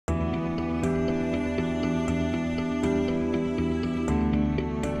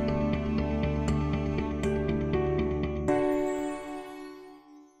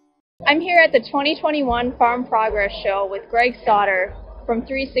I'm here at the 2021 Farm Progress Show with Gregg Sauder from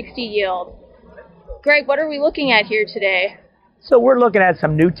 360 Yield. Gregg, what are we looking at here today? So we're looking at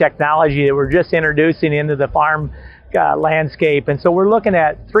some new technology that we're just introducing into the farm landscape. And so we're looking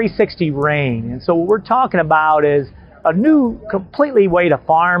at 360 rain. And so what we're talking about is a new completely way to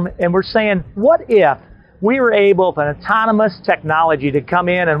farm. And we're saying, what if we were able, with an autonomous technology, to come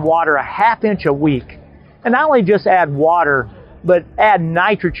in and water a ½ inch a week? And not only just add water, but add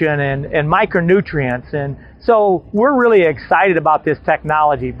nitrogen and micronutrients. And so we're really excited about this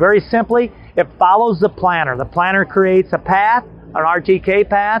technology. Very simply, it follows the planter. The planter creates a path, an RTK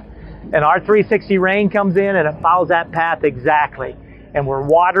path, and our 360 rain comes in and it follows that path exactly. And we're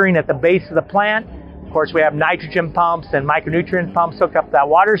watering at the base of the plant. Of course, we have nitrogen pumps and micronutrient pumps hooked up to that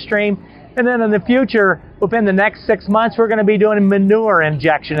water stream. And then in the future, within the next 6 months, we're going to be doing manure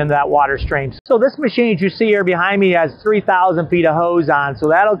injection into that water stream. So this machine you see here behind me has 3,000 feet of hose on, so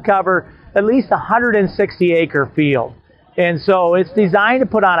that'll cover at least a 160-acre field. And so it's designed to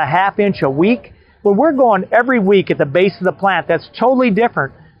put on a ½ inch a week. But we're going every week at the base of the plant. That's totally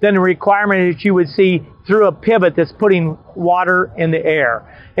different than the requirement that you would see through a pivot that's putting water in the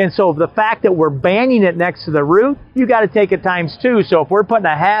air. And so the fact that we're banding it next to the root, you got to take it times 2. So if we're putting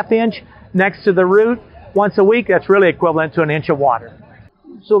a ½ inch next to the root once a week, that's really equivalent to an inch of water.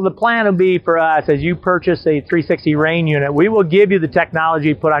 So the plan will be for us, as you purchase a 360 rain unit, we will give you the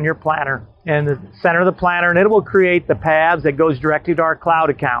technology put on your planter in the center of the planter, and it will create the paths that goes directly to our cloud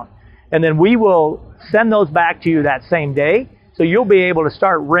account. And then we will send those back to you that same day, so you'll be able to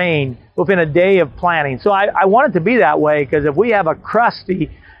start rain within a day of planting. So I want it to be that way, because if we have a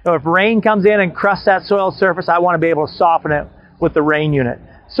crusty, or if rain comes in and crusts that soil surface, I want to be able to soften it with the rain unit.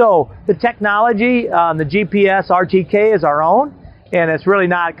 So the technology, the GPS RTK is our own, and it's really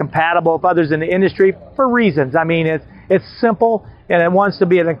not compatible with others in the industry for reasons. I mean, it's simple, and it wants to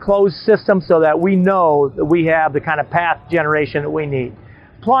be an enclosed system so that we know that we have the kind of path generation that we need.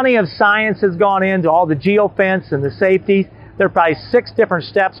 Plenty of science has gone into all the geofence and the safety. There are probably 6 different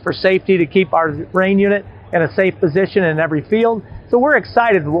steps for safety to keep our rain unit in a safe position in every field. So we're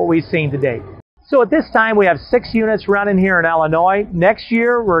excited with what we've seen to date. So at this time, we have 6 units running here in Illinois. Next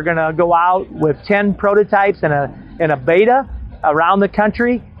year, we're going to go out with 10 prototypes and a beta around the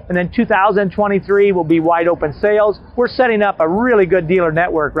country. And then 2023 will be wide open sales. We're setting up a really good dealer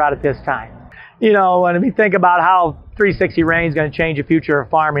network right at this time. You know, and if you think about how 360 rain is going to change the future of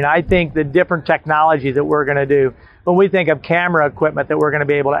farming, I think the different technologies that we're going to do, when we think of camera equipment that we're going to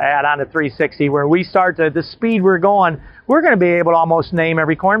be able to add on to 360, where we start to the speed we're going, we're going to be able to almost name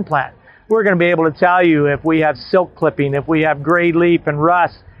every corn plant. We're going to be able to tell you if we have silk clipping, if we have gray leaf and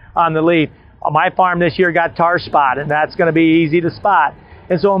rust on the leaf. My farm this year got tar spot, and that's going to be easy to spot.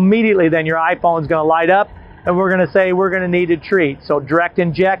 And so immediately then your iPhone's going to light up, and we're going to say we're going to need to treat. So direct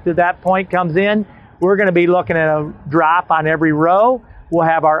inject at that point comes in. We're going to be looking at a drop on every row. We'll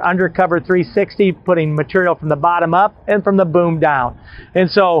have our undercover 360 putting material from the bottom up and from the boom down.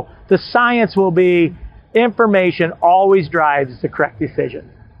 And so the science will be information always drives the correct decision.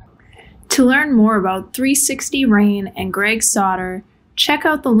 To learn more about 360 Rain and Gregg Sauder, check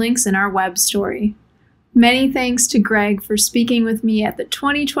out the links in our web story. Many thanks to Gregg for speaking with me at the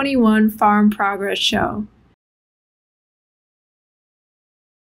 2021 Farm Progress Show.